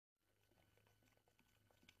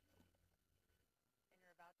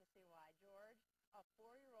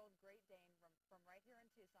4-year-old Great Dane from right here in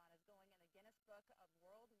Tucson is going in the Guinness Book of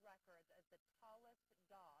World Records as the tallest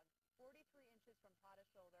dog, 43 inches from paw to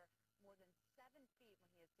shoulder, more than 7 feet when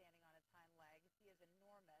he is standing on his hind legs. He is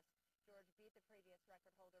enormous. George beat the previous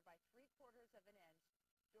record holder by 3/4 of an inch.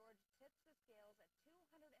 George tips the scales at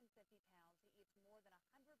 250 pounds. He eats more than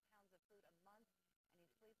 100 pounds of food a month, and he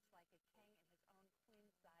sleeps like a king in his own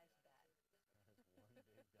queen-size bed. That is one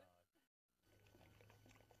big dog.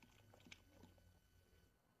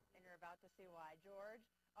 And you're about to see why. George,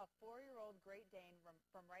 a 4-year-old Great Dane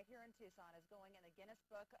from right here in Tucson, is going in the Guinness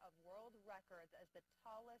Book of World Records as the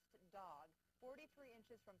tallest dog, 43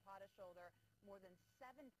 inches from paw to shoulder, more than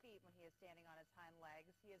 7 feet when he is standing on his hind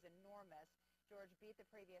legs. He is enormous. George beat the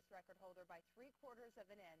previous record holder by 3/4 of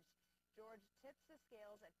an inch. George tips the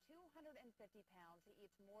scales at 250 pounds. He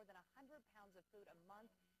eats more than 100 pounds of food a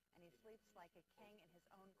month, and he sleeps like a king in his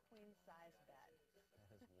own queen-size bed.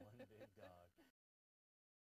 That is one big dog.